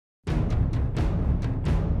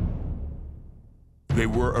They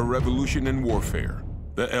were a revolution in warfare,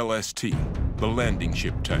 the LST, the landing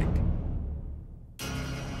ship tank.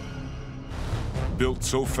 Built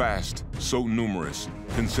so fast, so numerous,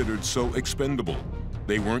 considered so expendable,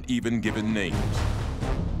 they weren't even given names.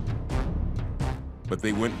 But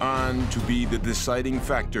they went on to be the deciding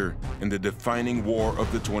factor in the defining war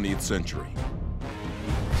of the 20th century.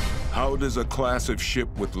 How does a class of ship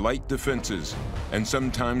with light defenses and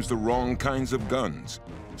sometimes the wrong kinds of guns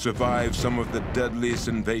survive some of the deadliest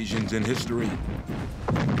invasions in history?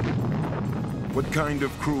 What kind of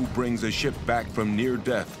crew brings a ship back from near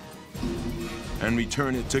death and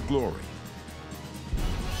return it to glory?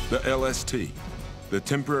 The LST, the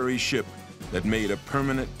temporary ship that made a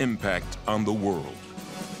permanent impact on the world.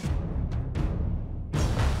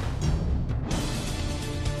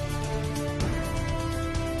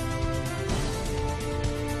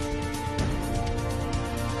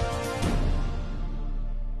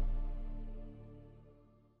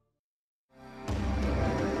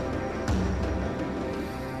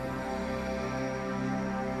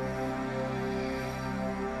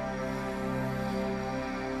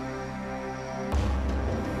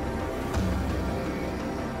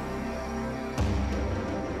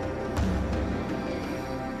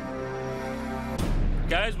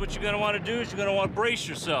 Guys, what you're gonna wanna do is you're gonna wanna brace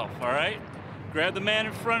yourself, all right? Grab the man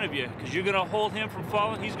in front of you, because you're gonna hold him from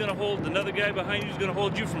falling. He's gonna hold another guy behind you who's gonna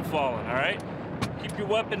hold you from falling, all right? Keep your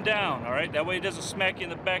weapon down, all right? That way it doesn't smack you in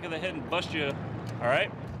the back of the head and bust you, all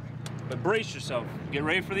right? But brace yourself. Get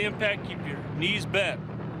ready for the impact. Keep your knees bent.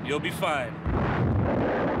 You'll be fine.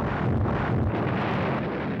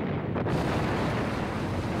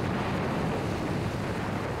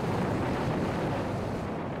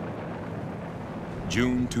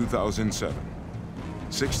 June 2007.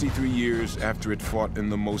 63 years after it fought in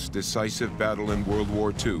the most decisive battle in World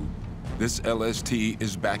War II, this LST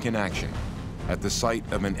is back in action at the site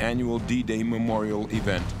of an annual D-Day memorial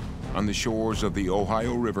event on the shores of the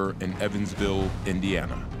Ohio River in Evansville,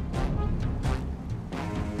 Indiana.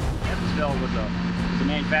 Evansville was a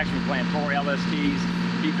manufacturing plant for LSTs,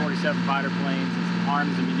 P-47 fighter planes, and some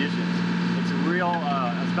arms and munitions. It's a real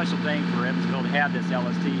a special thing for Evansville to have this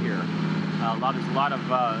LST here. There's a lot of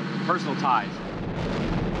personal ties.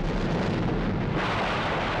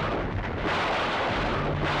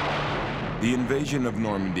 The invasion of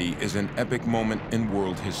Normandy is an epic moment in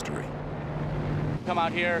world history. Come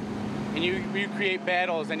out here and you recreate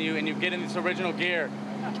battles and you get in this original gear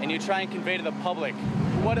and you try and convey to the public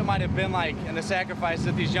what it might have been like and the sacrifice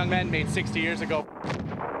that these young men made 60 years ago.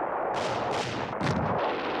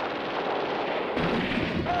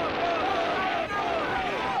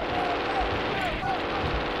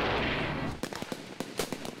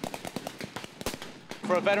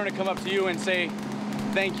 For a veteran to come up to you and say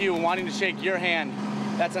thank you and wanting to shake your hand,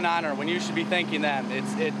 that's an honor when you should be thanking them.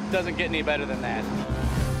 It doesn't get any better than that.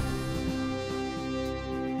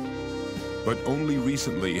 But only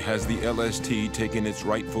recently has the LST taken its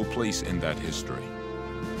rightful place in that history.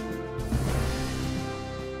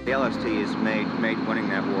 The LST has made winning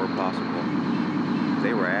that war possible.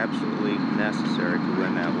 They were absolutely necessary to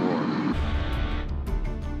win that war.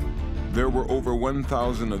 There were over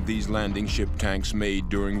 1,000 of these landing ship tanks made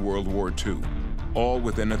during World War II, all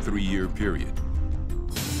within a 3-year period.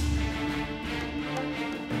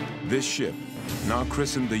 This ship, now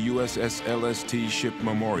christened the USS LST Ship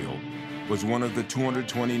Memorial, was one of the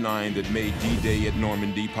 229 that made D-Day at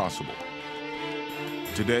Normandy possible.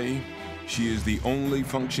 Today, she is the only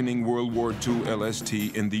functioning World War II LST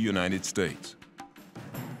in the United States.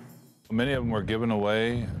 Many of them were given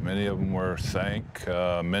away, many of them were sank,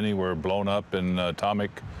 many were blown up in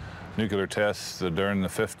atomic nuclear tests during the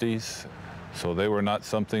 50s. So they were not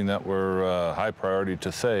something that were high priority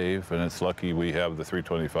to save, and it's lucky we have the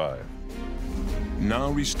 325.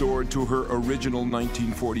 Now restored to her original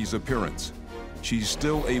 1940s appearance, she's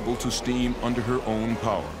still able to steam under her own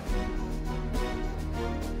power.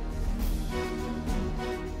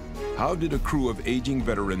 How did a crew of aging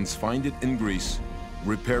veterans find it in Greece,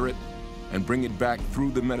 repair it, and bring it back through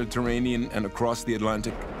the Mediterranean and across the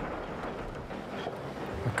Atlantic?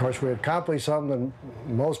 Of course, we accomplished something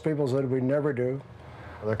that most people said we'd never do.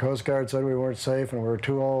 The Coast Guard said we weren't safe and we were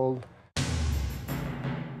too old.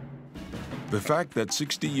 The fact that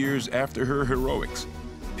 60 years after her heroics,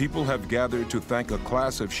 people have gathered to thank a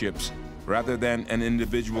class of ships rather than an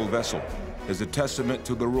individual vessel is a testament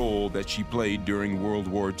to the role that she played during World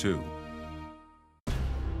War II.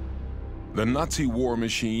 The Nazi war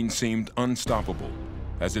machine seemed unstoppable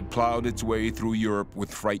as it plowed its way through Europe with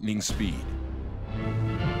frightening speed.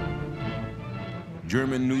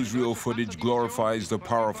 German newsreel footage glorifies the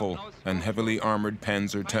powerful and heavily armored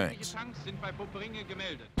Panzer tanks.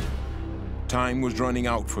 Time was running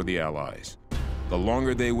out for the Allies. The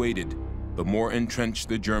longer they waited, the more entrenched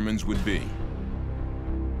the Germans would be.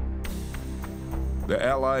 The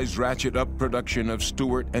Allies ratchet up production of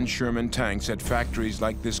Stuart and Sherman tanks at factories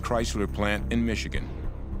like this Chrysler plant in Michigan.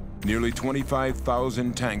 Nearly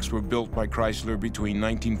 25,000 tanks were built by Chrysler between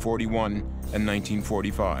 1941 and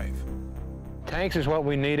 1945. Tanks is what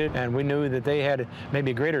we needed, and we knew that they had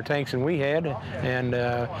maybe greater tanks than we had, and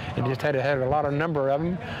it just had to have a lot of number of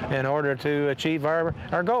them in order to achieve our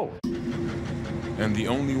goal. And the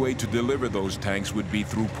only way to deliver those tanks would be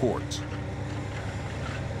through ports.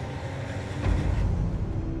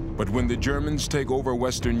 But when the Germans take over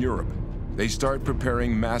Western Europe, they start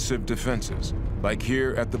preparing massive defenses, like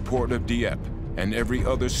here at the port of Dieppe and every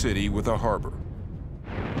other city with a harbor.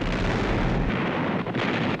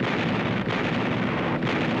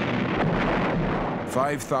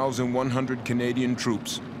 "5,100 Canadian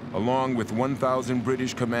troops, along with 1,000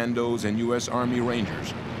 British commandos and U.S. Army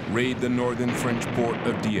Rangers, raid the northern French port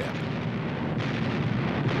of Dieppe.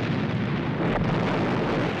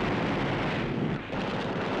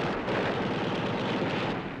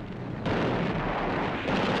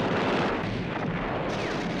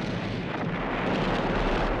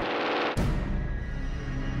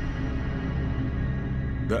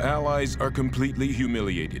 The Allies are completely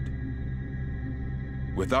humiliated.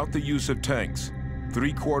 Without the use of tanks,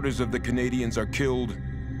 3/4 of the Canadians are killed,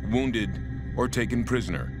 wounded, or taken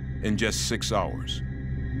prisoner in just 6 hours.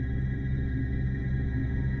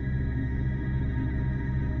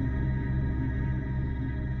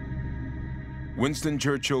 Winston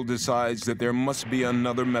Churchill decides that there must be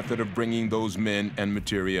another method of bringing those men and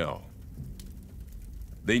materiel.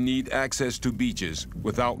 They need access to beaches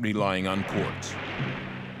without relying on ports.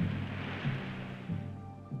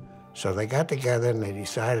 So they got together and they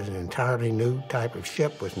decided an entirely new type of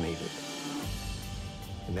ship was needed.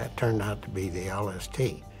 And that turned out to be the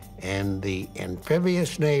LST. And the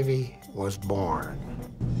amphibious navy was born.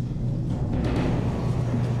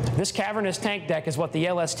 This cavernous tank deck is what the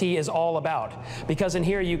LST is all about, because in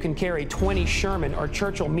here you can carry 20 Sherman or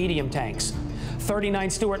Churchill medium tanks, 39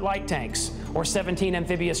 Stuart light tanks, or 17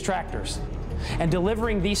 amphibious tractors. And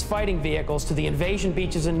delivering these fighting vehicles to the invasion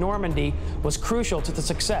beaches in Normandy was crucial to the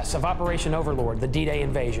success of Operation Overlord, the D-Day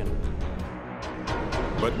invasion.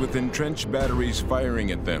 But with entrenched batteries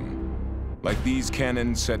firing at them, like these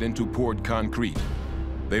cannons set into poured concrete,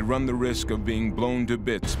 they run the risk of being blown to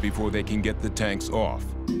bits before they can get the tanks off.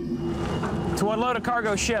 To unload a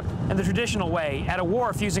cargo ship in the traditional way at a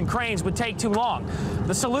wharf using cranes would take too long.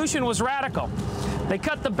 The solution was radical. They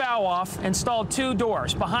cut the bow off, installed 2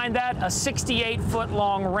 doors. Behind that, a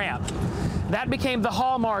 68-foot-long ramp. That became the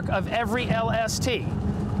hallmark of every LST.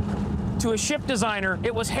 To a ship designer,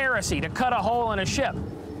 it was heresy to cut a hole in a ship.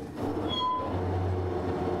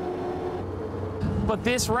 But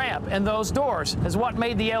this ramp and those doors is what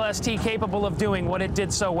made the LST capable of doing what it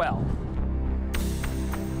did so well.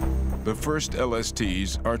 The first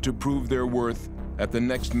LSTs are to prove their worth at the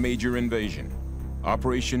next major invasion,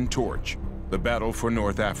 Operation Torch, the battle for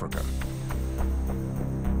North Africa.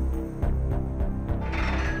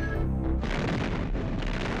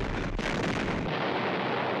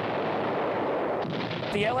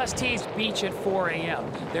 The LSTs beach at 4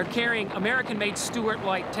 a.m. They're carrying American-made Stuart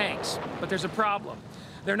light tanks, but there's a problem.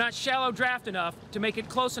 They're not shallow draft enough to make it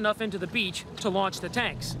close enough into the beach to launch the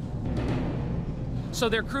tanks. So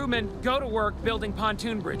their crewmen go to work building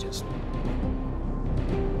pontoon bridges.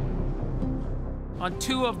 On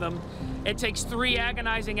 2 of them, it takes 3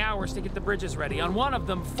 agonizing hours to get the bridges ready. On one of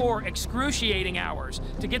them, 4 excruciating hours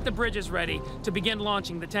to get the bridges ready to begin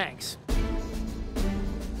launching the tanks.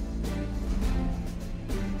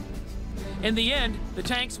 In the end, the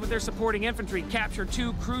tanks with their supporting infantry capture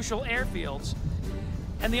 2 crucial airfields,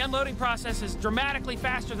 and the unloading process is dramatically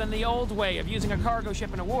faster than the old way of using a cargo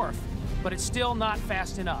ship in a wharf, but it's still not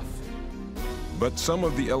fast enough. But some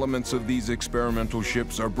of the elements of these experimental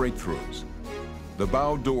ships are breakthroughs. The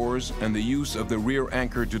bow doors and the use of the rear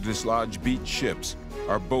anchor to dislodge beach ships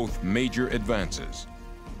are both major advances.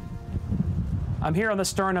 I'm here on the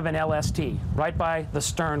stern of an LST, right by the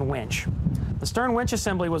stern winch. The stern winch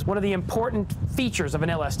assembly was one of the important features of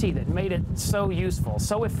an LST that made it so useful,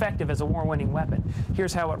 so effective as a war-winning weapon.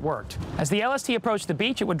 Here's how it worked. As the LST approached the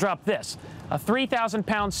beach, it would drop this, a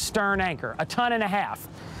 3,000-pound stern anchor, 1.5 tons.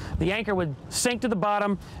 The anchor would sink to the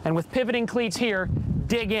bottom, and with pivoting cleats here,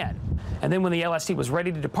 dig in. And then when the LST was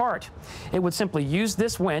ready to depart, it would simply use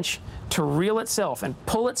this winch to reel itself and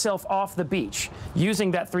pull itself off the beach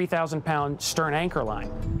using that 3,000-pound stern anchor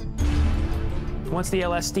line. Once the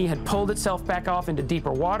LST had pulled itself back off into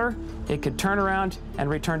deeper water, it could turn around and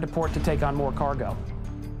return to port to take on more cargo.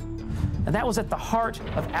 And that was at the heart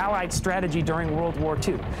of Allied strategy during World War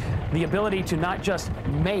II. The ability to not just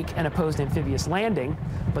make an opposed amphibious landing,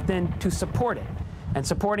 but then to support it. And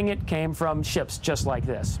supporting it came from ships just like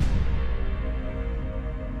this.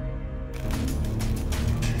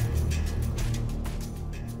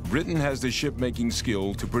 Britain has the shipmaking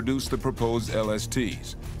skill to produce the proposed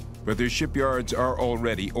LSTs, but their shipyards are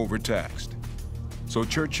already overtaxed. So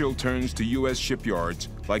Churchill turns to U.S. shipyards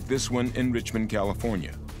like this one in Richmond,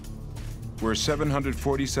 California, where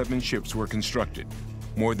 747 ships were constructed,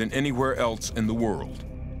 more than anywhere else in the world.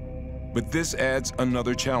 But this adds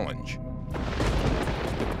another challenge: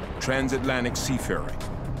 transatlantic seafaring.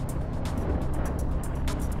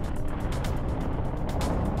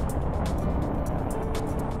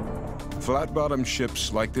 Flat-bottom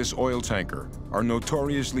ships like this oil tanker are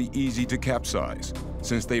notoriously easy to capsize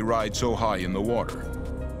since they ride so high in the water.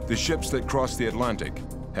 The ships that cross the Atlantic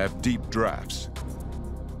have deep drafts.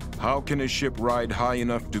 How can a ship ride high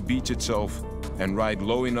enough to beach itself and ride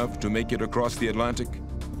low enough to make it across the Atlantic?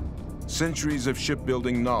 Centuries of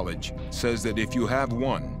shipbuilding knowledge says that if you have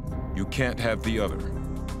one, you can't have the other.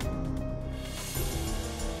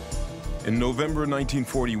 In November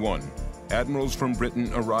 1941, admirals from Britain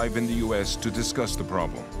arrive in the U.S. to discuss the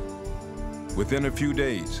problem. Within a few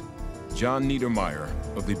days, John Niedermeyer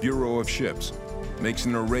of the Bureau of Ships makes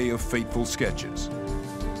an array of fateful sketches.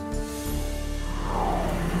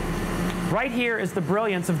 Right here is the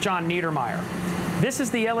brilliance of John Niedermeyer. This is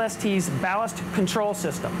the LST's ballast control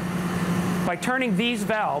system. By turning these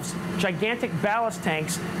valves, gigantic ballast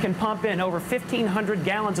tanks can pump in over 1,500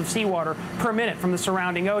 gallons of seawater per minute from the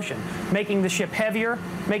surrounding ocean, making the ship heavier,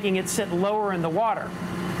 making it sit lower in the water,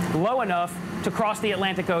 low enough to cross the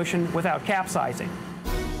Atlantic Ocean without capsizing.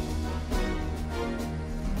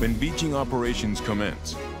 When beaching operations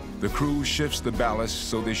commence, the crew shifts the ballast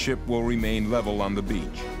so the ship will remain level on the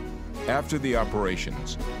beach. After the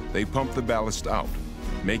operations, they pump the ballast out,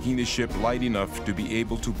 making the ship light enough to be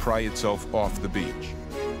able to pry itself off the beach.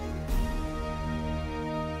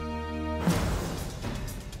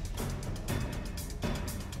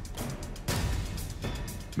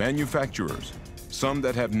 Manufacturers, some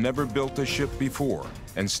that have never built a ship before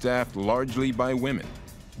and staffed largely by women,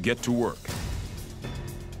 get to work.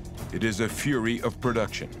 It is a fury of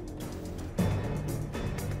production.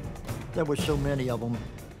 There were so many of them,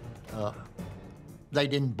 they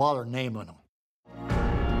didn't bother naming them.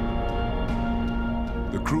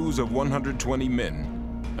 The crews of 120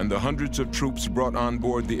 men and the hundreds of troops brought on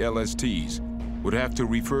board the LSTs would have to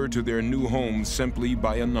refer to their new homes simply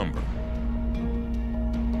by a number.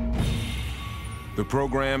 The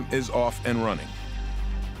program is off and running.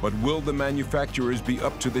 But will the manufacturers be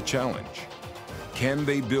up to the challenge? Can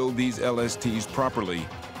they build these LSTs properly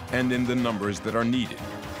and in the numbers that are needed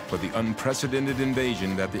for the unprecedented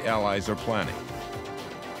invasion that the Allies are planning?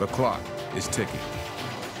 The clock is ticking.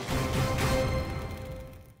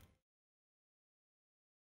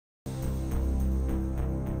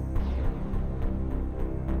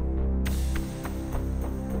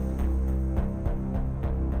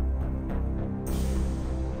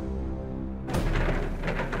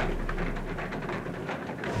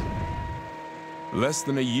 Less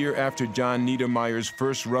than a year after John Niedermeyer's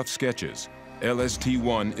first rough sketches,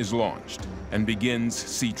 LST-1 is launched and begins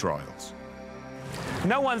sea trials.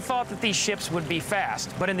 No one thought that these ships would be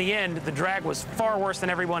fast, but in the end, the drag was far worse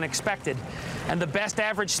than everyone expected, and the best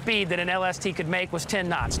average speed that an LST could make was 10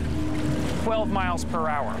 knots, 12 miles per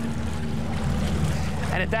hour.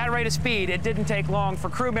 And at that rate of speed, it didn't take long for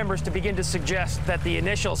crew members to begin to suggest that the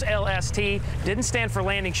initials LST didn't stand for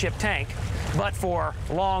landing ship tank, but for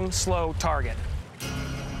long, slow target.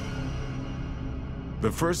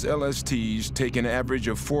 The first LSTs take an average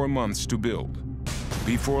of 4 months to build.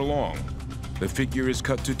 Before long, the figure is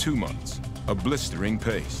cut to 2 months, a blistering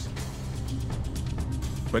pace.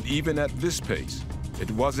 But even at this pace, it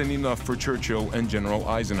wasn't enough for Churchill and General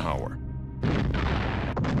Eisenhower.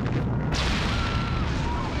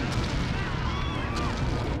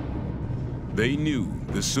 They knew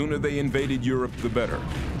the sooner they invaded Europe, the better,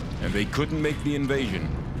 and they couldn't make the invasion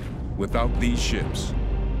without these ships.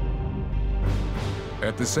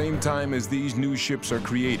 At the same time as these new ships are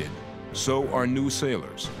created, so are new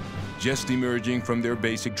sailors, just emerging from their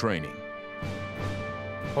basic training.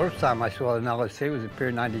 First time I saw an LST was at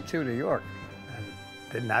Pier 92, New York. And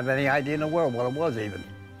didn't have any idea in the world what it was even.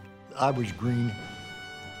 I was green,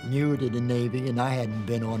 new to the Navy, and I hadn't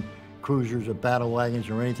been on cruisers or battle wagons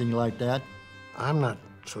or anything like that. I'm not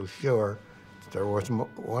so sure There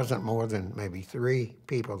wasn't more than maybe 3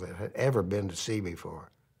 people that had ever been to sea before.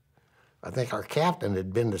 I think our captain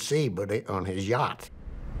had been to sea, but on his yacht.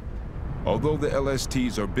 Although the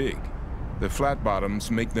LSTs are big, the flat bottoms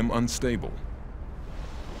make them unstable.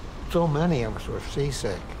 So many of us were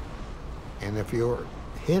seasick. And if you were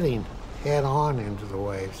hitting head-on into the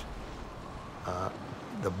waves,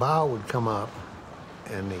 the bow would come up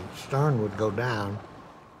and the stern would go down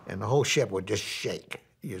and the whole ship would just shake.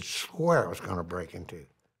 You'd swear it was going to break in two.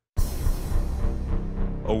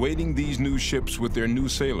 Awaiting these new ships with their new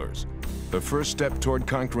sailors, the first step toward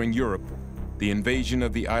conquering Europe, the invasion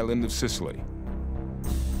of the island of Sicily.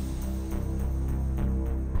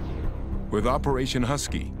 With Operation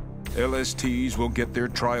Husky, LSTs will get their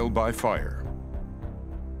trial by fire.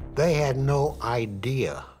 They had no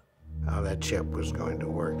idea how that ship was going to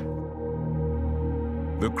work.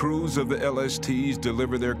 The crews of the LSTs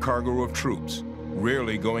deliver their cargo of troops,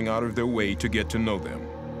 rarely going out of their way to get to know them.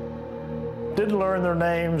 Didn't learn their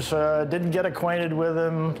names, didn't get acquainted with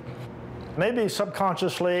them. Maybe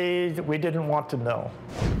subconsciously, we didn't want to know.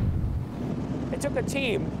 It took a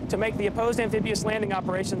team to make the opposed amphibious landing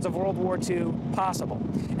operations of World War II possible.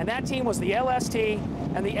 And that team was the LST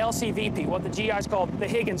and the LCVP, what the GIs called the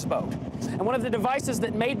Higgins boat. And one of the devices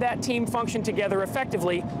that made that team function together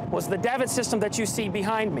effectively was the davit system that you see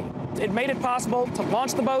behind me. It made it possible to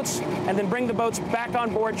launch the boats and then bring the boats back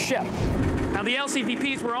on board ship. Now, the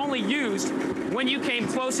LCVPs were only used when you came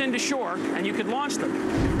close into shore and you could launch them.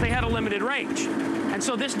 They had a limited range. And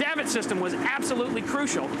so this davit system was absolutely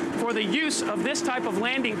crucial for the use of this type of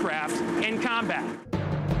landing craft in combat.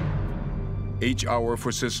 H hour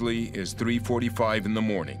for Sicily is 3:45 in the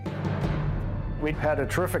morning. We had a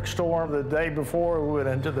terrific storm the day before we went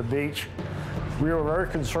into the beach. We were very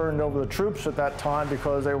concerned over the troops at that time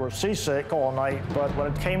because they were seasick all night, but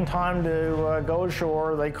when it came time to go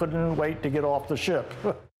ashore, they couldn't wait to get off the ship.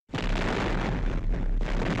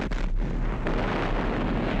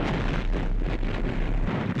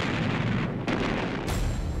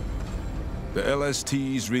 The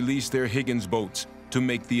LSTs released their Higgins boats to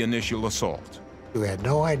make the initial assault. We had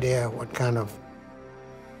no idea what kind of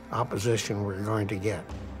opposition we were going to get.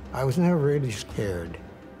 I was never really scared,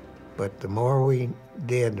 but the more we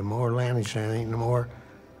did, the more landing standing, the more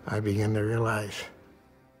I began to realize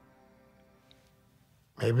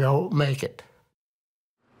maybe I'll make it.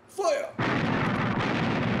 Fire!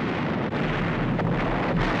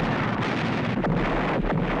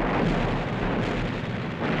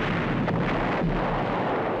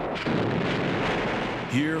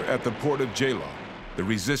 Here at the port of Jala, the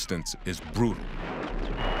resistance is brutal.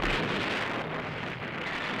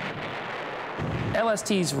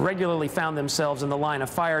 LSTs regularly found themselves in the line of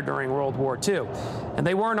fire during World War II. And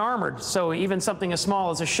they weren't armored, so even something as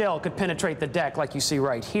small as a shell could penetrate the deck like you see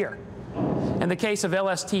right here. In the case of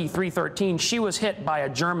LST-313, she was hit by a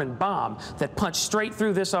German bomb that punched straight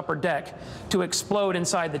through this upper deck to explode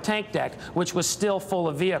inside the tank deck, which was still full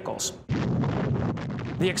of vehicles.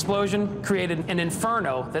 The explosion created an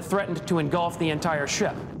inferno that threatened to engulf the entire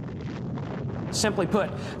ship. Simply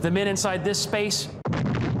put, the men inside this space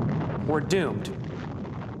were doomed.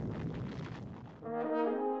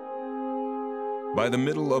 By the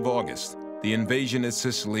middle of August, the invasion of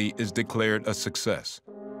Sicily is declared a success.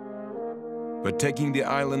 But taking the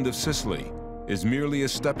island of Sicily is merely a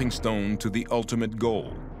stepping stone to the ultimate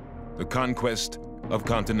goal, the conquest of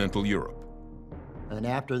continental Europe. And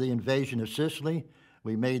after the invasion of Sicily,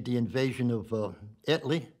 we made the invasion of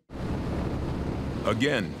Italy.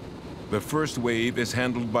 Again, the first wave is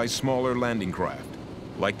handled by smaller landing craft,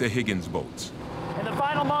 like the Higgins boats. In the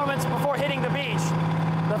final moments before hitting the beach,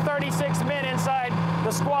 the 36 men inside the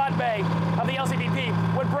squad bay of the LCVP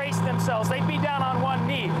would brace themselves. They'd be down on one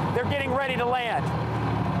knee. They're getting ready to land.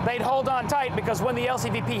 They'd hold on tight because when the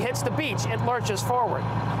LCVP hits the beach, it lurches forward.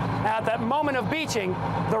 Now, at that moment of beaching,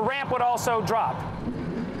 the ramp would also drop.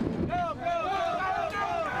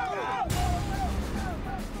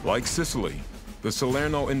 Like Sicily, the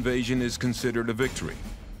Salerno invasion is considered a victory,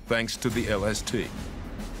 thanks to the LST.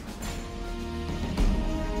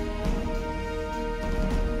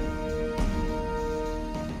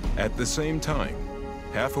 At the same time,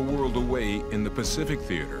 half a world away in the Pacific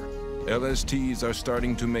theater, LSTs are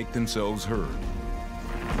starting to make themselves heard.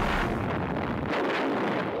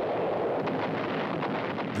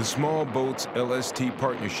 The small boats LST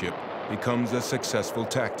partnership becomes a successful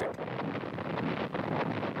tactic.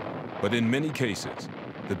 But in many cases,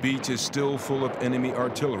 the beach is still full of enemy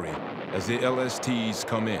artillery as the LSTs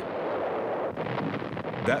come in.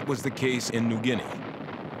 That was the case in New Guinea.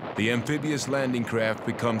 The amphibious landing craft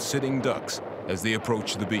become sitting ducks as they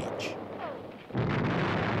approach the beach.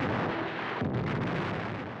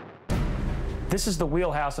 This is the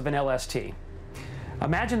wheelhouse of an LST.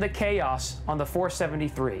 Imagine the chaos on the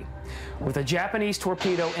 473, with a Japanese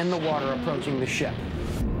torpedo in the water approaching the ship.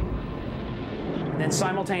 Then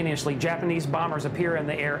simultaneously, Japanese bombers appear in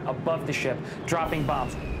the air above the ship, dropping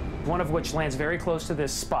bombs, one of which lands very close to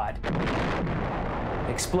this spot,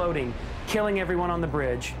 exploding, killing everyone on the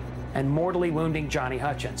bridge, and mortally wounding Johnny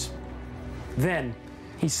Hutchins. Then,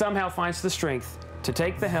 he somehow finds the strength to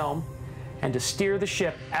take the helm and to steer the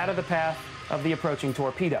ship out of the path of the approaching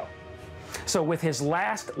torpedo. So with his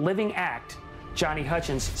last living act, Johnny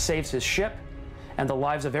Hutchins saves his ship and the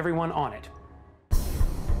lives of everyone on it.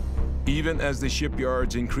 Even as the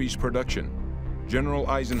shipyards increase production, General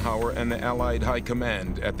Eisenhower and the Allied High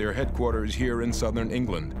Command at their headquarters here in southern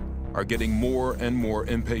England are getting more and more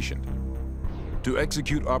impatient. To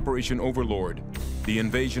execute Operation Overlord, the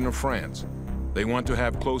invasion of France, they want to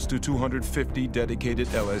have close to 250 dedicated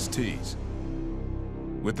LSTs.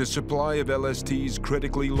 With the supply of LSTs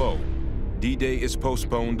critically low, D-Day is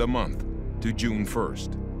postponed a month to June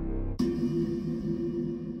 1st.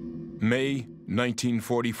 May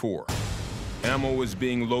 1944. Ammo is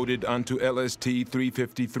being loaded onto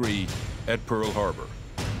LST-353 at Pearl Harbor.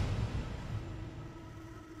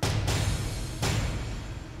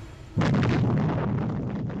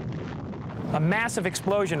 A massive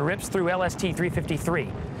explosion rips through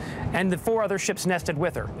LST-353, and the 4 other ships nested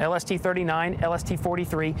with her, LST-39,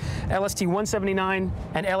 LST-43, LST-179,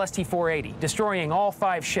 and LST-480, destroying all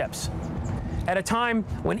 5 ships. At a time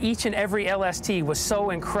when each and every LST was so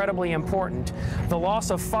incredibly important, the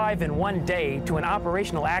loss of 5 in one day to an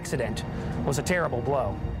operational accident was a terrible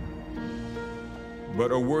blow.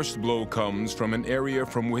 But a worse blow comes from an area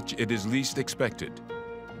from which it is least expected,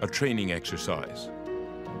 a training exercise.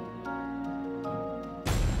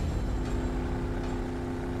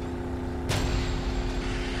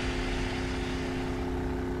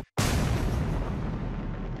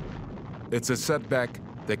 It's a setback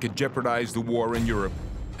that could jeopardize the war in Europe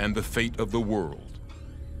and the fate of the world.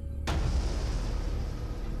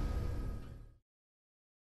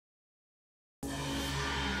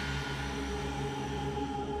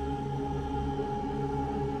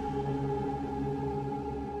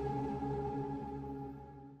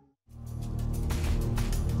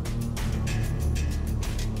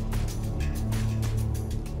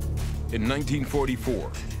 In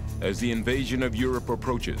 1944, as the invasion of Europe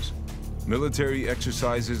approaches, military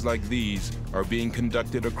exercises like these are being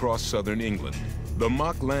conducted across southern England. The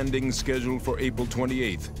mock landing scheduled for April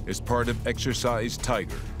 28th is part of Exercise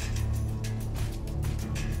Tiger.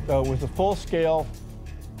 So it was a full-scale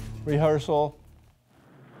rehearsal,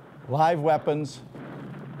 live weapons,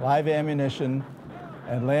 live ammunition,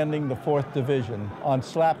 and landing the 4th Division on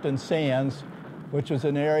Slapton Sands, which was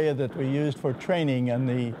an area that we used for training in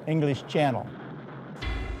the English Channel.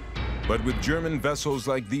 But with German vessels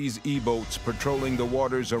like these E-boats patrolling the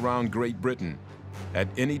waters around Great Britain, at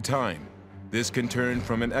any time, this can turn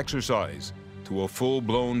from an exercise to a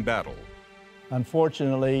full-blown battle.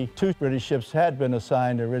 Unfortunately, 2 British ships had been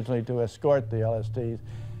assigned originally to escort the LSTs,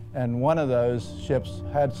 and one of those ships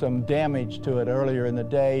had some damage to it earlier in the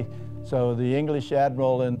day, so the English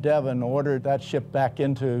admiral in Devon ordered that ship back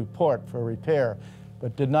into port for repair,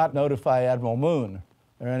 but did not notify Admiral Moon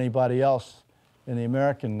or anybody else in the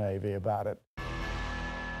American Navy about it.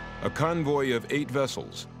 A convoy of 8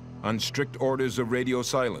 vessels, on strict orders of radio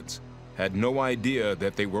silence, had no idea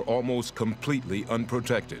that they were almost completely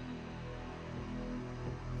unprotected.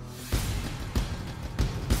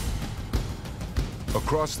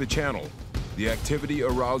 Across the channel, the activity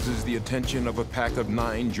arouses the attention of a pack of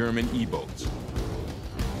 9 German E-boats.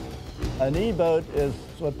 An E-boat is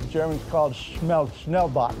what the Germans called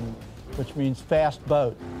Schnellbooten, which means fast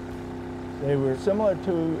boat. They were similar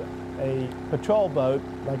to a patrol boat,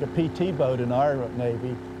 like a PT boat in our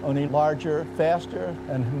Navy, only larger, faster,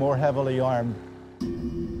 and more heavily armed.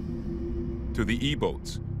 To the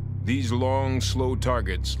E-boats, these long, slow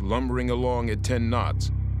targets lumbering along at 10 knots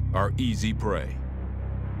are easy prey.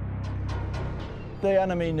 The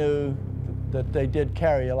enemy knew that they did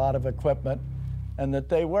carry a lot of equipment and that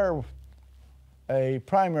they were a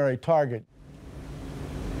primary target.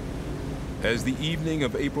 As the evening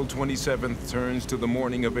of April 27th turns to the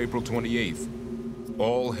morning of April 28th,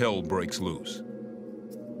 all hell breaks loose.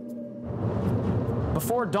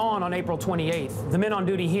 Before dawn on April 28th, the men on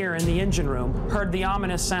duty here in the engine room heard the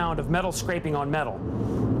ominous sound of metal scraping on metal.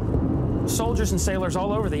 Soldiers and sailors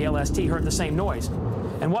all over the LST heard the same noise,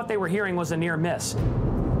 and what they were hearing was a near miss,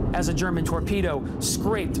 as a German torpedo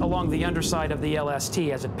scraped along the underside of the LST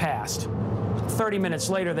as it passed. 30 minutes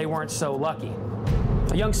later, they weren't so lucky.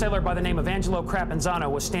 A young sailor by the name of Angelo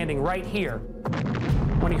Crapanzano was standing right here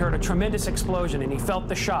when he heard a tremendous explosion and he felt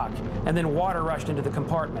the shock, and then water rushed into the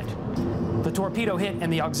compartment. The torpedo hit in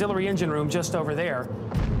the auxiliary engine room just over there,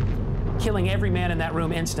 killing every man in that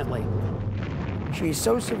room instantly. She's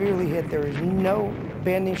so severely hit, there is no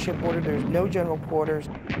banding shipboard, there's no general quarters.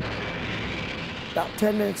 About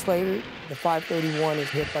 10 minutes later, the 531 is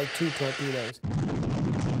hit by 2 torpedoes.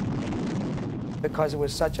 Because it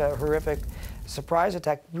was such a horrific surprise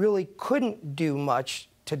attack, really couldn't do much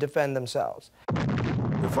to defend themselves.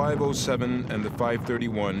 The 507 and the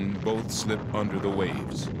 531 both slip under the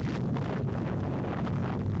waves.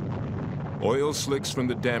 Oil slicks from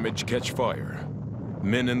the damage catch fire.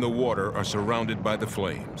 Men in the water are surrounded by the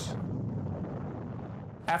flames.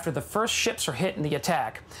 After the first ships are hit in the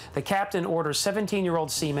attack, the captain orders 17-year-old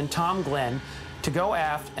seaman Tom Glenn to go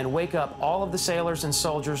aft and wake up all of the sailors and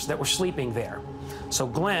soldiers that were sleeping there. So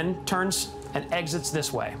Glenn turns and exits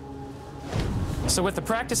this way. So with the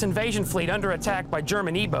practice invasion fleet under attack by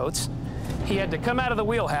German E-boats, he had to come out of the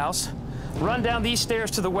wheelhouse, run down these stairs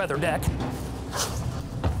to the weather deck,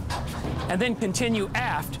 and then continue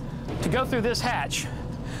aft to go through this hatch,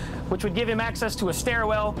 which would give him access to a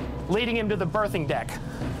stairwell leading him to the berthing deck.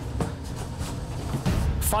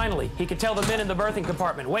 Finally, he could tell the men in the berthing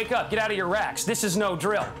compartment, "Wake up, get out of your racks, this is no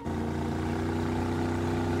drill."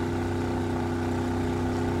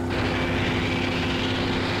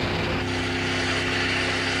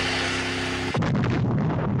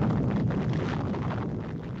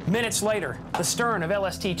 Minutes later, the stern of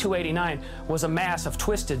LST-289 was a mass of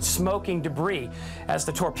twisted, smoking debris as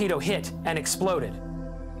the torpedo hit and exploded.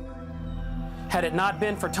 Had it not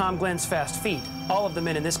been for Tom Glenn's fast feet, all of the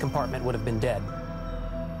men in this compartment would have been dead.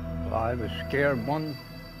 I was scared, one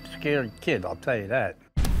scared kid, I'll tell you that.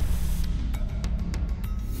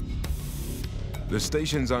 The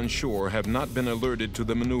stations on shore have not been alerted to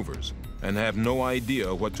the maneuvers and have no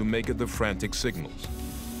idea what to make of the frantic signals.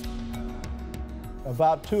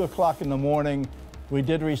 About 2 o'clock in the morning, we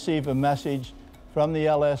did receive a message from the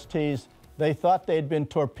LSTs. They thought they'd been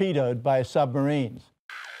torpedoed by submarines.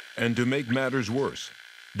 And to make matters worse,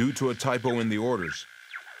 due to a typo in the orders,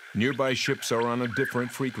 nearby ships are on a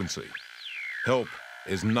different frequency. Help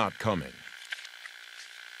is not coming.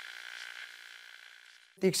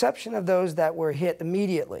 The exception of those that were hit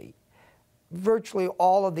immediately, virtually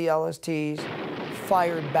all of the LSTs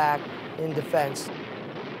fired back in defense.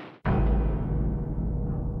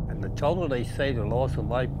 And the total, they say the loss of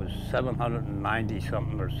life was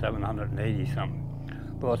 790-something or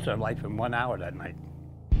 780-something. Lost their life in 1 hour that night.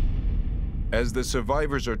 As the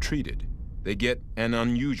survivors are treated, they get an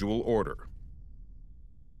unusual order.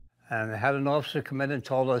 And they had an officer come in and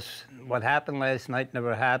told us what happened last night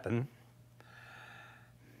never happened.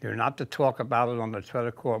 You're not to talk about it on the threat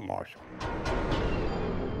of court-martial.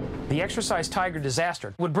 The Exercise Tiger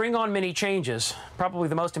disaster would bring on many changes, probably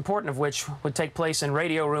the most important of which would take place in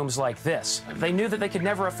radio rooms like this. They knew that they could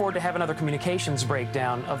never afford to have another communications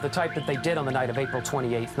breakdown of the type that they did on the night of April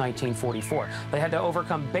 28, 1944. They had to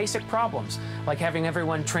overcome basic problems, like having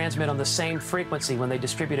everyone transmit on the same frequency when they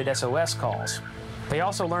distributed SOS calls. They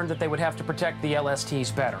also learned that they would have to protect the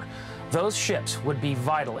LSTs better. Those ships would be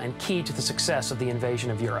vital and key to the success of the invasion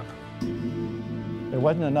of Europe. There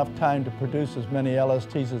wasn't enough time to produce as many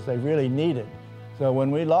LSTs as they really needed. So when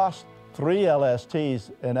we lost 3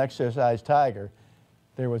 LSTs in Exercise Tiger,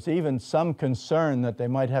 there was even some concern that they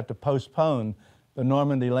might have to postpone the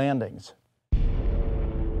Normandy landings.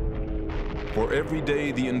 For every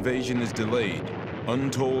day the invasion is delayed,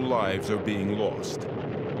 untold lives are being lost.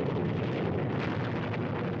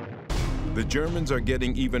 The Germans are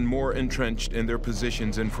getting even more entrenched in their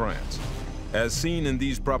positions in France. As seen in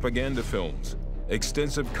these propaganda films,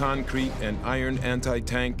 extensive concrete and iron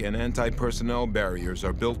anti-tank and anti-personnel barriers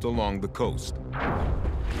are built along the coast.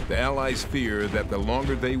 The Allies fear that the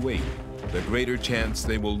longer they wait, the greater chance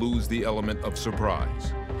they will lose the element of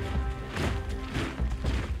surprise.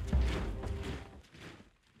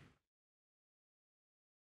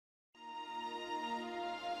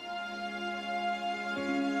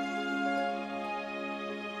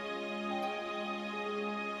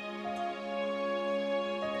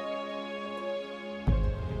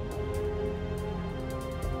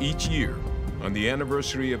 Each year, on the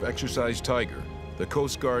anniversary of Exercise Tiger, the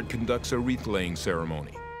Coast Guard conducts a wreath-laying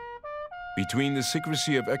ceremony. Between the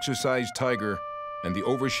secrecy of Exercise Tiger and the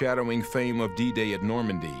overshadowing fame of D-Day at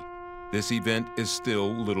Normandy, this event is still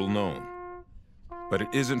little known. But it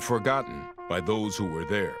isn't forgotten by those who were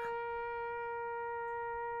there.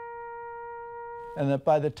 And that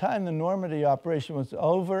by the time the Normandy operation was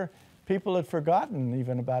over, people had forgotten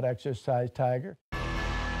even about Exercise Tiger.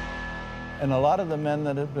 And a lot of the men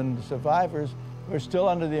that had been survivors We're still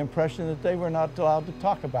under the impression that they were not allowed to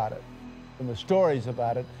talk about it. And the stories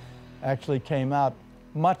about it actually came out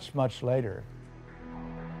much, much later.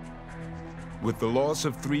 With the loss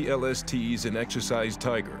of 3 LSTs in Exercise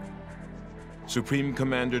Tiger, Supreme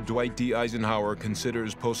Commander Dwight D. Eisenhower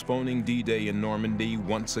considers postponing D-Day in Normandy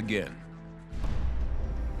once again.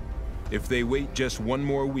 If they wait just one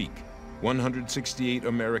more week, 168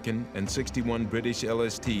 American and 61 British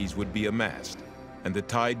LSTs would be amassed, and the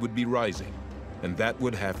tide would be rising, and that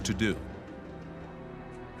would have to do.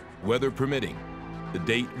 Weather permitting, the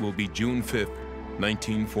date will be June 5th,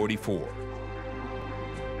 1944.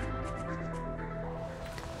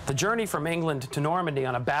 The journey from England to Normandy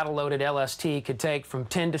on a battle-loaded LST could take from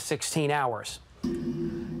 10 to 16 hours.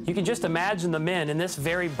 You can just imagine the men in this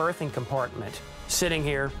very berthing compartment, sitting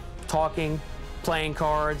here, talking, playing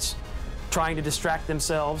cards, trying to distract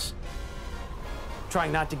themselves,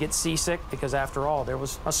 trying not to get seasick, because after all, there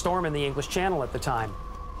was a storm in the English Channel at the time.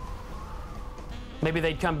 Maybe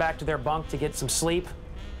they'd come back to their bunk to get some sleep,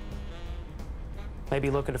 maybe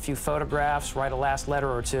look at a few photographs, write a last letter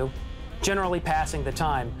or two, generally passing the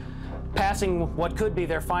time, passing what could be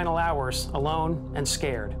their final hours alone and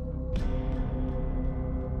scared.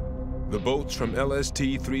 The boats from LST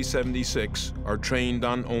 376 are trained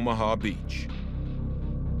on Omaha Beach.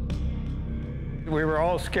 We were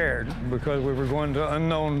all scared because we were going to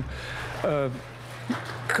unknown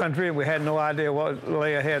country. We had no idea what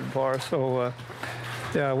lay ahead for us, so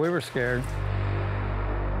yeah, we were scared.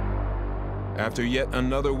 After yet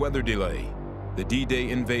another weather delay, the D-Day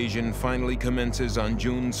invasion finally commences on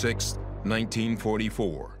June 6,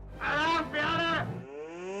 1944.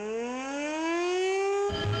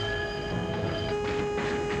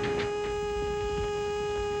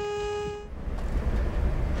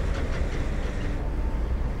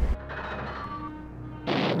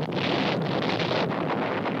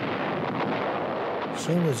 As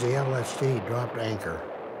soon as the LST dropped anchor,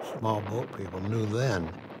 small boat people knew then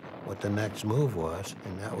what the next move was,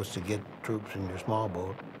 and that was to get troops in your small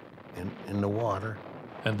boat in the water.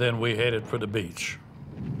 And then we headed for the beach.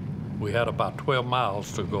 We had about 12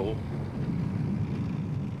 miles to go.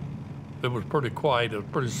 It was pretty quiet, a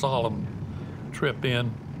pretty solemn trip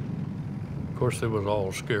in. Of course, they was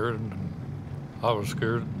all scared, and I was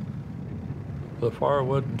scared. The fire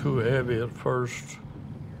wasn't too heavy at first,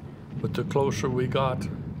 but the closer we got,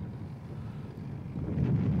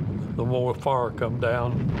 the more fire come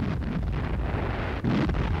down.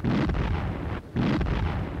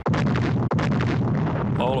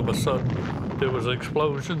 All of a sudden, there was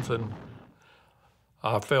explosions, and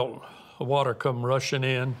I felt the water come rushing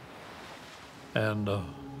in, and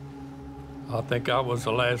I think I was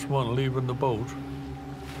the last one leaving the boat.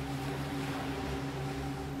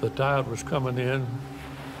 The tide was coming in,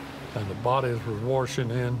 and the bodies were washing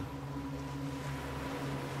in.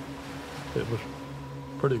 It was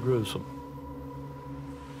pretty gruesome.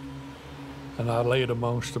 And I laid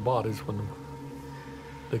amongst the bodies when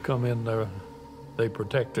they come in there. They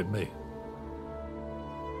protected me.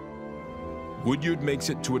 Woodyard makes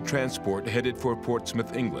it to a transport headed for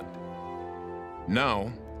Portsmouth, England.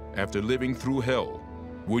 Now, after living through hell,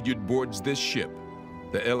 Woodyard boards this ship,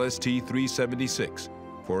 the LST 376,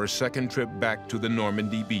 for a second trip back to the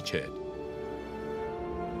Normandy beachhead.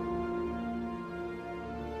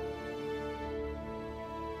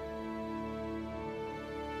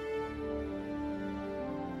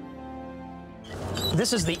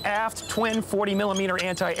 This is the aft twin 40mm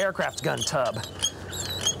anti-aircraft gun tub.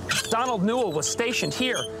 Donald Newell was stationed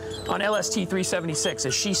here on LST 376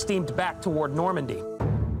 as she steamed back toward Normandy.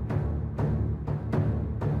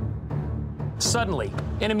 Suddenly,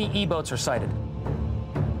 enemy E-boats are sighted.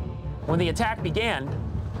 When the attack began,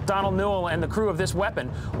 Donald Newell and the crew of this weapon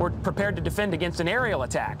were prepared to defend against an aerial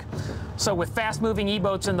attack. So with fast-moving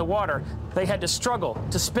E-boats in the water, they had to struggle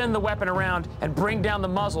to spin the weapon around and bring down the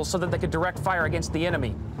muzzle so that they could direct fire against the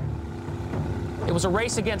enemy. It was a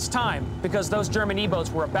race against time because those German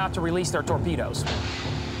E-boats were about to release their torpedoes.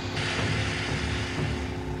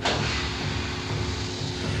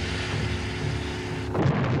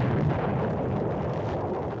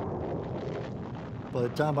 By the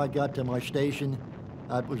time I got to my station,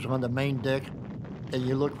 I was on the main deck, and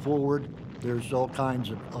you look forward, there's all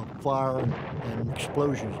kinds of fire and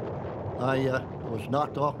explosions. I was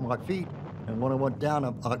knocked off my feet, and when I went down,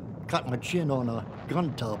 I cut my chin on a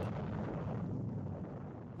gun tub.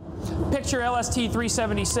 Picture LST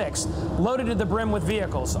 376, loaded to the brim with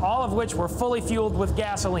vehicles, all of which were fully fueled with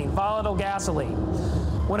gasoline, volatile gasoline.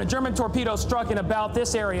 When a German torpedo struck in about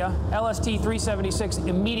this area, LST 376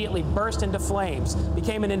 immediately burst into flames,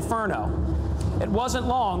 became an inferno. It wasn't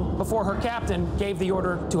long before her captain gave the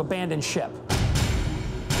order to abandon ship.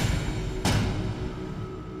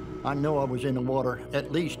 I know I was in the water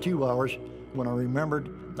at least 2 hours when I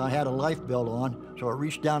remembered I had a life belt on, so I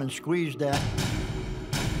reached down and squeezed that.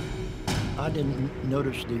 I didn't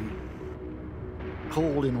notice the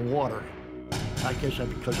cold in the water. I guess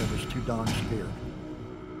that's because I was too darn scared.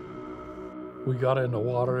 We got in the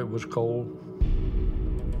water, it was cold.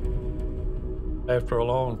 After a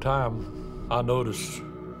long time, I noticed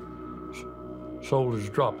soldiers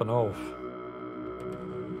dropping off.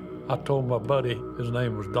 I told my buddy, his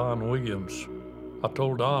name was Don Williams. I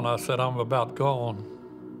told Don, I said, I'm about gone.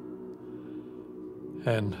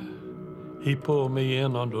 And he pulled me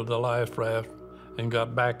in under the life raft and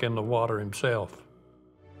got back in the water himself.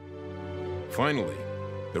 Finally,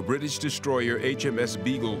 the British destroyer HMS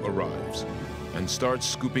Beagle arrives and starts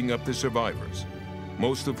scooping up the survivors,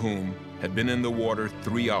 most of whom had been in the water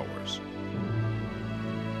 3 hours.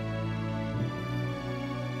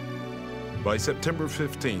 By September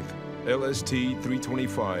 15th,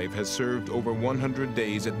 LST-325 has served over 100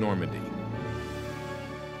 days at Normandy,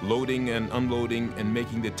 loading and unloading and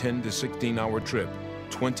making the 10 to 16-hour trip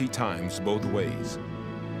 20 times both ways.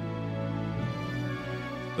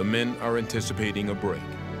 The men are anticipating a break.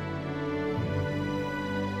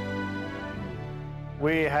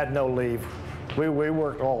 We had no leave. We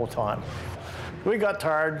worked all the time. We got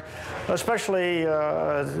tired, especially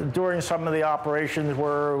during some of the operations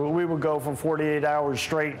where we would go for 48 hours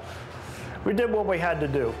straight. We did what we had to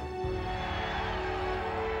do.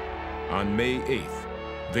 On May 8th,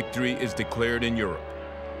 victory is declared in Europe.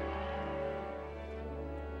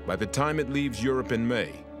 By the time it leaves Europe in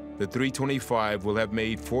May, the 325 will have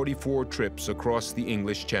made 44 trips across the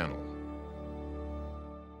English Channel.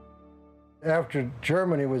 After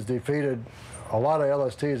Germany was defeated, a lot of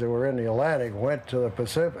LSTs that were in the Atlantic went to the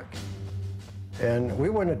Pacific. And we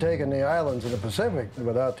wouldn't have taken the islands in the Pacific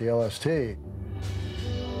without the LST.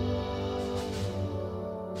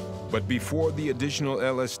 But before the additional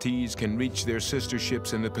LSTs can reach their sister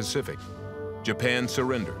ships in the Pacific, Japan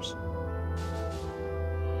surrenders.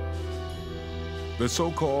 The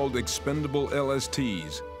so-called expendable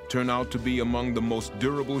LSTs turn out to be among the most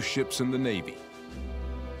durable ships in the Navy.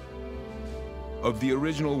 Of the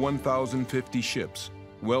original 1,050 ships,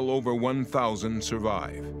 well over 1,000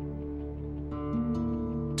 survive.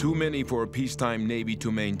 Too many for a peacetime Navy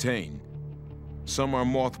to maintain. Some are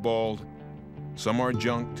mothballed, some are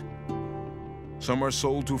junked, some are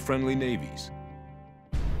sold to friendly navies.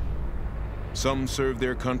 Some serve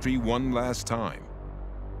their country one last time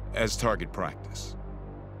as target practice.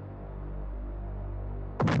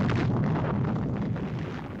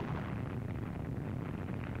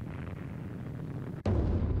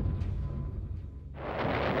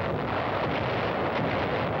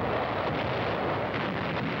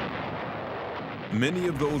 Many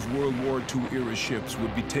of those World War II era ships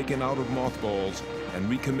would be taken out of mothballs and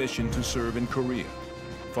recommissioned to serve in Korea,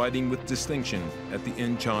 fighting with distinction at the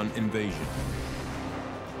Incheon invasion.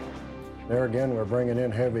 There again, we're bringing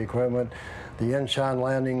in heavy equipment. The Incheon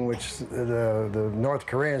landing, which the North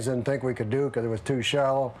Koreans didn't think we could do because it was too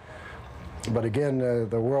shallow. But again,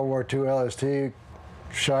 the World War II LST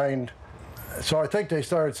shined. So I think they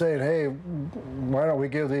started saying, hey, why don't we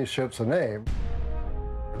give these ships a name?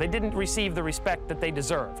 They didn't receive the respect that they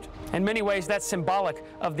deserved. In many ways, that's symbolic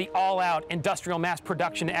of the all-out industrial mass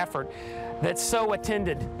production effort that so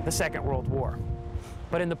attended the Second World War.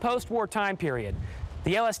 But in the post-war time period,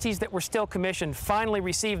 the LSTs that were still commissioned finally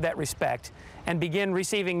received that respect and began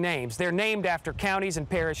receiving names. They're named after counties and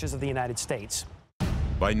parishes of the United States.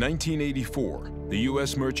 By 1984, the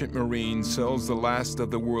U.S. Merchant Marine sells the last of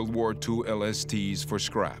the World War II LSTs for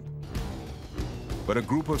scrap. But a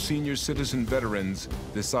group of senior citizen veterans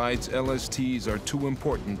decides LSTs are too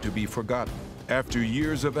important to be forgotten. After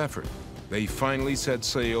years of effort, they finally set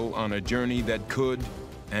sail on a journey that could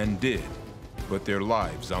and did put their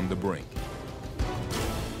lives on the brink.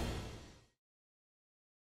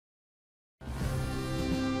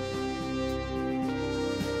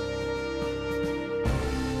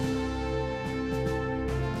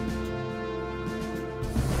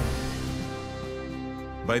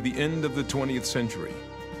 By the end of the 20th century,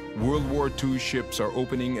 World War II ships are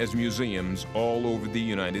opening as museums all over the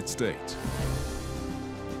United States.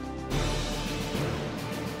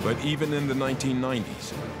 But even in the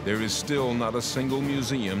 1990s, there is still not a single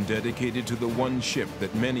museum dedicated to the one ship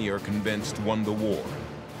that many are convinced won the war,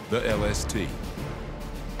 the LST.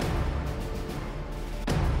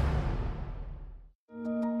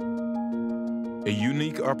 A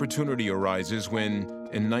unique opportunity arises when,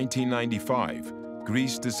 in 1995,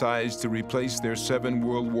 Greece decides to replace their 7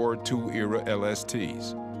 World War II-era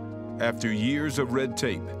LSTs. After years of red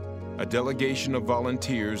tape, a delegation of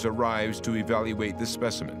volunteers arrives to evaluate the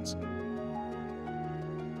specimens.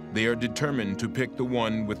 They are determined to pick the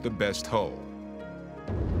one with the best hull.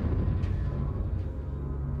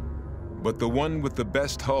 But the one with the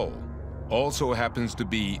best hull also happens to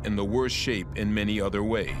be in the worst shape in many other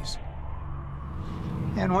ways.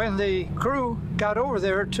 And when the crew got over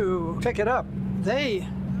there to pick it up, they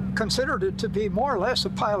considered it to be more or less a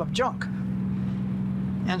pile of junk.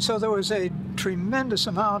 And so there was a tremendous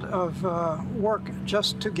amount of work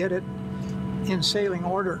just to get it in sailing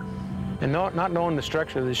order. And not knowing the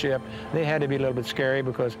structure of the ship, they had to be a little bit scary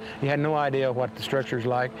because you had no idea what the structure's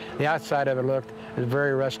like. The outside of it looked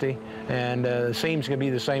very rusty, and the seams can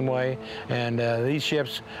be the same way. And these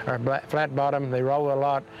ships are flat bottom, they roll a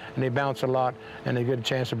lot, and they bounce a lot, and they get a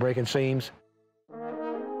chance of breaking seams.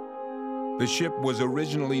 The ship was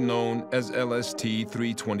originally known as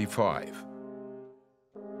LST-325.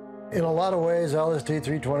 In a lot of ways,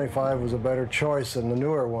 LST-325 was a better choice than the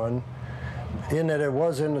newer one, in that it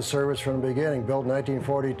was in the service from the beginning. Built in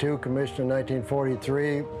 1942, commissioned in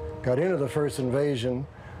 1943, got into the first invasion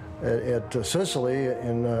at Sicily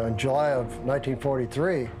in July of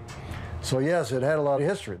 1943. So yes, it had a lot of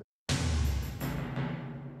history.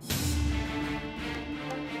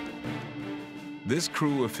 This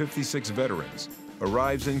crew of 56 veterans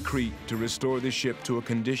arrives in Crete to restore the ship to a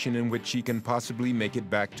condition in which she can possibly make it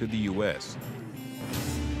back to the U.S.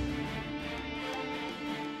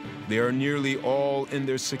 They are nearly all in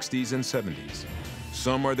their 60s and 70s.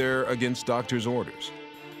 Some are there against doctor's orders,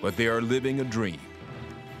 but they are living a dream,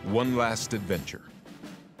 one last adventure.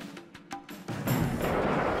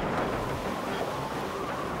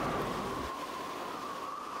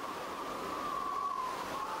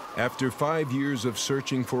 After 5 years of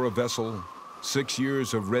searching for a vessel, 6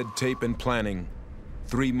 years of red tape and planning,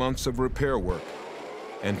 3 months of repair work,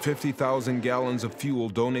 and 50,000 gallons of fuel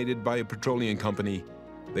donated by a petroleum company,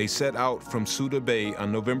 they set out from Suda Bay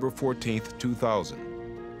on November 14, 2000,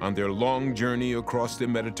 on their long journey across the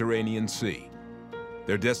Mediterranean Sea.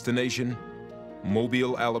 Their destination,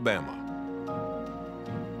 Mobile, Alabama.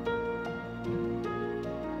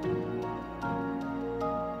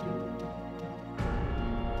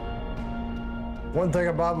 One thing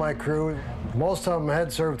about my crew, most of them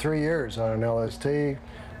had served 3 years on an LST.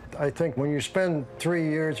 I think when you spend 3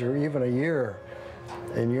 years or even a year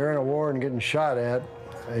and you're in a war and getting shot at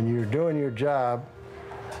and you're doing your job,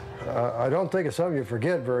 I don't think it's something you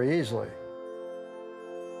forget very easily.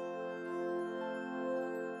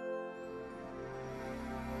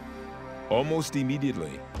 Almost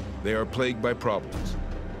immediately, they are plagued by problems.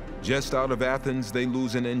 Just out of Athens, they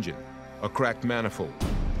lose an engine, a cracked manifold.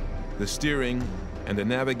 The steering and the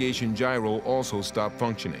navigation gyro also stop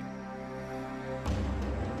functioning.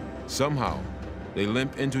 Somehow, they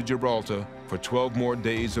limp into Gibraltar for 12 more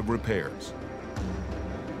days of repairs.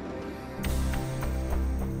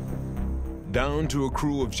 Down to a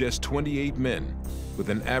crew of just 28 men with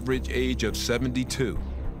an average age of 72,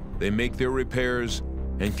 they make their repairs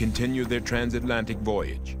and continue their transatlantic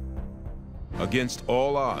voyage. Against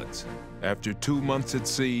all odds, after 2 months at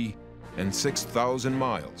sea and 6,000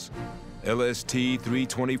 miles,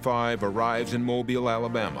 LST-325 arrives in Mobile,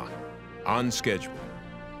 Alabama, on schedule,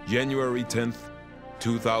 January 10th,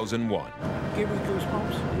 2001. Give me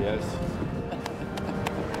goosebumps. Yes.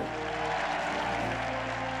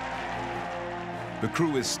 The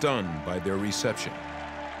crew is stunned by their reception.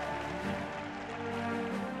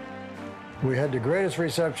 We had the greatest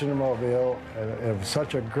reception in Mobile, and it was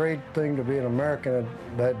such a great thing to be an American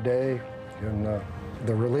that day, and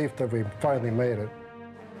the relief that we finally made it.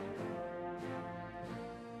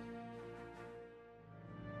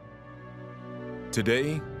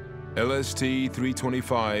 Today,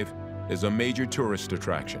 LST-325 is a major tourist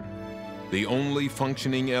attraction, the only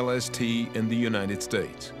functioning LST in the United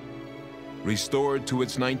States. Restored to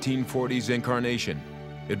its 1940s incarnation,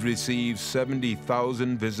 it receives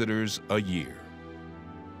 70,000 visitors a year.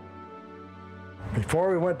 Before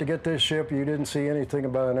we went to get this ship, you didn't see anything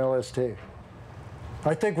about an LST.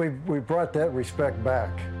 I think we brought that respect back.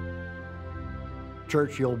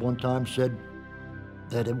 Churchill one time said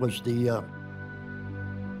that it was the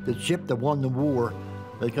ship that won the war,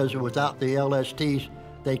 because without the LSTs,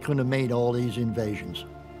 they couldn't have made all these invasions.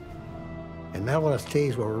 And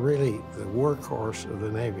LSTs were really the workhorse of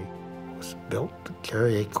the Navy. It was built to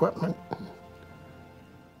carry equipment,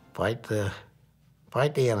 fight the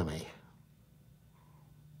enemy.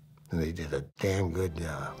 And they did a damn good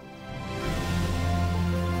job.